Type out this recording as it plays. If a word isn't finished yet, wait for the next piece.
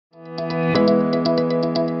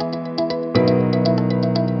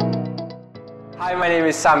My name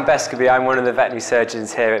is Sam Bescboy. I'm one of the veterinary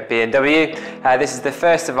surgeons here at B&W. This is the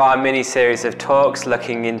first of our mini-series of talks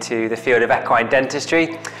looking into the field of equine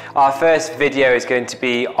dentistry. Our first video is going to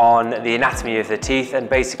be on the anatomy of the teeth and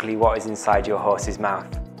basically what is inside your horse's mouth.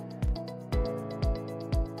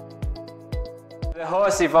 The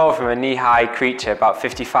horse evolved from a knee-high creature about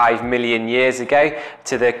 55 million years ago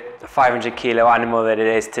to the 500-kilo animal that it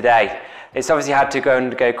is today. It's obviously had to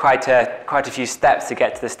undergo quite a few steps to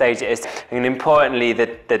get to the stage it is, and importantly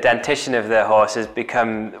the dentition of the horse has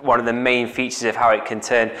become one of the main features of how it can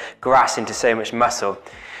turn grass into so much muscle.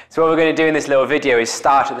 So what we're going to do in this little video is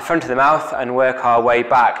start at the front of the mouth and work our way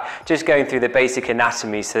back, just going through the basic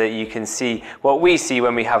anatomy so that you can see what we see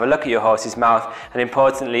when we have a look at your horse's mouth, and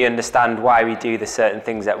importantly understand why we do the certain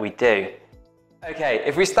things that we do. Okay,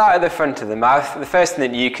 if we start at the front of the mouth, the first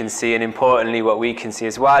thing that you can see, and importantly what we can see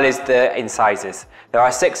as well, is the incisors. There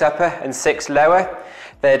are 6 upper and 6 lower.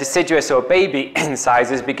 The deciduous or baby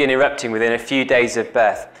incisors begin erupting within a few days of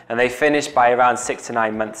birth, and they finish by around 6 to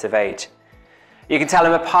 9 months of age. You can tell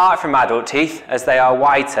them apart from adult teeth as they are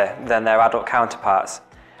whiter than their adult counterparts.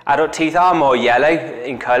 Adult teeth are more yellow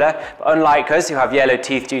in colour, but unlike us who have yellow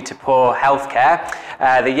teeth due to poor health care,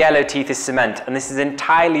 the yellow teeth is cement, and this is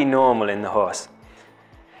entirely normal in the horse.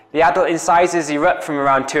 The adult incisors erupt from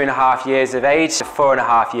around 2.5 years of age to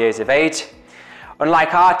 4.5 years of age.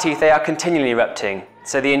 Unlike our teeth, they are continually erupting,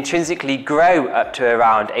 so they intrinsically grow up to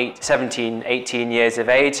around 17, 18 years of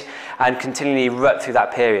age and continually erupt through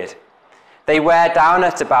that period. They wear down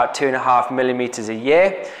at about 2.5 millimeters a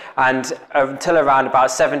year, and until around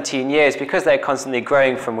about 17 years, because they're constantly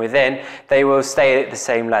growing from within, they will stay at the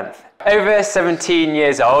same length. Over 17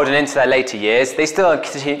 years old and into their later years, they still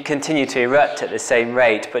continue to erupt at the same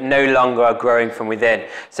rate, but no longer are growing from within.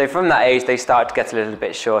 So from that age, they start to get a little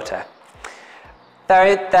bit shorter.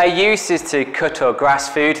 Their use is to cut or grass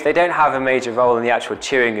food. They don't have a major role in the actual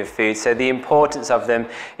chewing of food, so the importance of them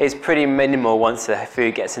is pretty minimal once the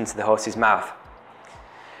food gets into the horse's mouth.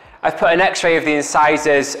 I've put an x-ray of the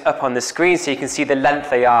incisors up on the screen so you can see the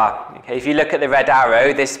length they are. Okay, if you look at the red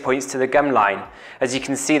arrow, this points to the gum line. As you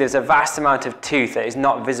can see, there's a vast amount of tooth that is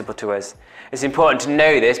not visible to us. It's important to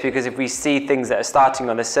know this because if we see things that are starting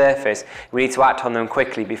on the surface, we need to act on them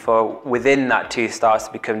quickly before within that tooth starts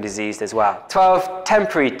to become diseased as well. 12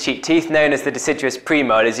 temporary cheek teeth, known as the deciduous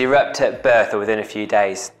premolars, erupt at birth or within a few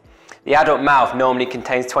days. The adult mouth normally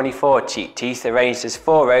contains 24 cheek teeth, arranged as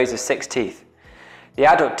 4 rows of 6 teeth. The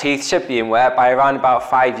adult teeth should be in wear by around about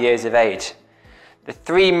 5 years of age. The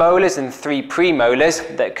 3 molars and 3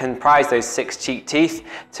 premolars that comprise those 6 cheek teeth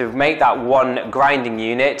to make that one grinding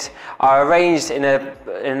unit are arranged in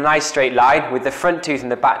a nice straight line, with the front tooth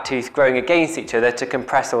and the back tooth growing against each other to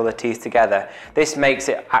compress all the teeth together. This makes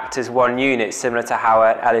it act as one unit, similar to how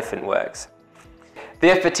an elephant works.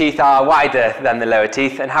 The upper teeth are wider than the lower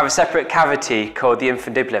teeth and have a separate cavity called the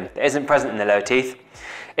infundibulum that isn't present in the lower teeth.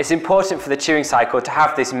 It's important for the chewing cycle to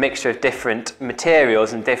have this mixture of different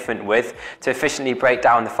materials and different width to efficiently break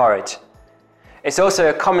down the forage. It's also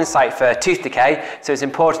a common site for tooth decay, so it's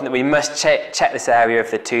important that we must check this area of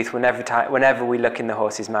the tooth whenever we look in the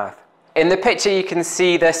horse's mouth. In the picture you can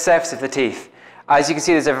see the surface of the teeth. As you can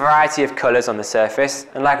see, there's a variety of colours on the surface,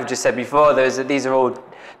 and like I've just said before, these are all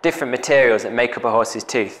different materials that make up a horse's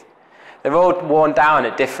tooth. They're all worn down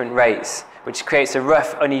at different rates, which creates a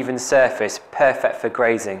rough, uneven surface, perfect for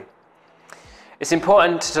grazing. It's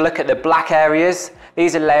important to look at the black areas.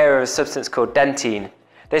 These are layers of a substance called dentine.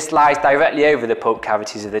 This lies directly over the pulp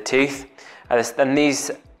cavities of the tooth, and these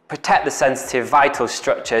protect the sensitive, vital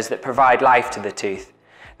structures that provide life to the tooth.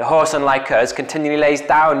 The horse, unlike us, continually lays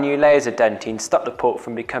down new layers of dentine to stop the pulp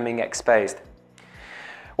from becoming exposed.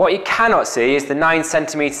 What you cannot see is the 9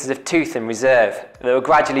 centimeters of tooth in reserve that will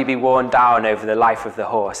gradually be worn down over the life of the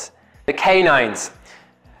horse. The canines.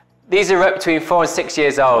 These are up between 4 and 6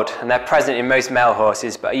 years old, and they're present in most male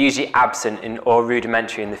horses, but are usually absent or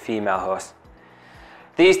rudimentary in the female horse.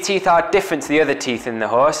 These teeth are different to the other teeth in the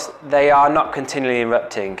horse. They are not continually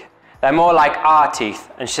erupting. They're more like our teeth,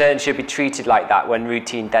 and should be treated like that when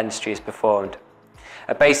routine dentistry is performed.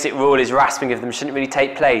 A basic rule is rasping of them shouldn't really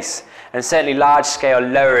take place, and certainly large-scale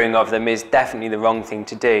lowering of them is definitely the wrong thing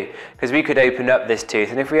to do, because we could open up this tooth,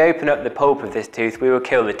 and if we open up the pulp of this tooth, we will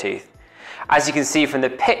kill the tooth. As you can see from the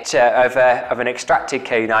picture of an extracted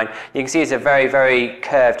canine, you can see it's a very, very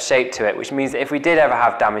curved shape to it, which means that if we did ever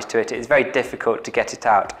have damage to it, it's very difficult to get it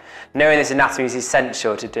out. Knowing this anatomy is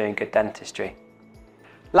essential to doing good dentistry.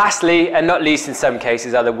 Lastly, and not least in some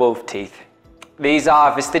cases, are the wolf teeth. These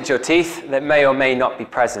are vestigial teeth that may or may not be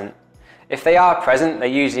present. If they are present, they're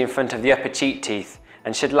usually in front of the upper cheek teeth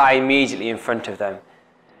and should lie immediately in front of them.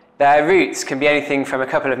 Their roots can be anything from a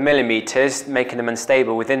couple of millimeters, making them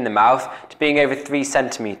unstable within the mouth, to being over 3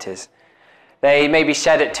 centimeters. They may be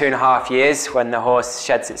shed at 2.5 years when the horse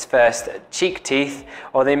sheds its first cheek teeth,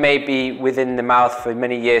 or they may be within the mouth for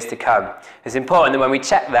many years to come. It's important that when we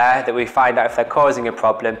check there that we find out if they're causing a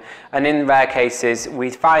problem, and in rare cases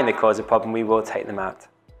we find they cause a problem, we will take them out.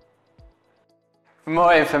 For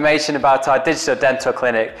more information about our digital dental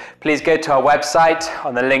clinic, please go to our website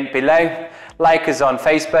on the link below, like us on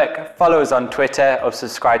Facebook, follow us on Twitter, or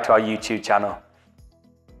subscribe to our YouTube channel.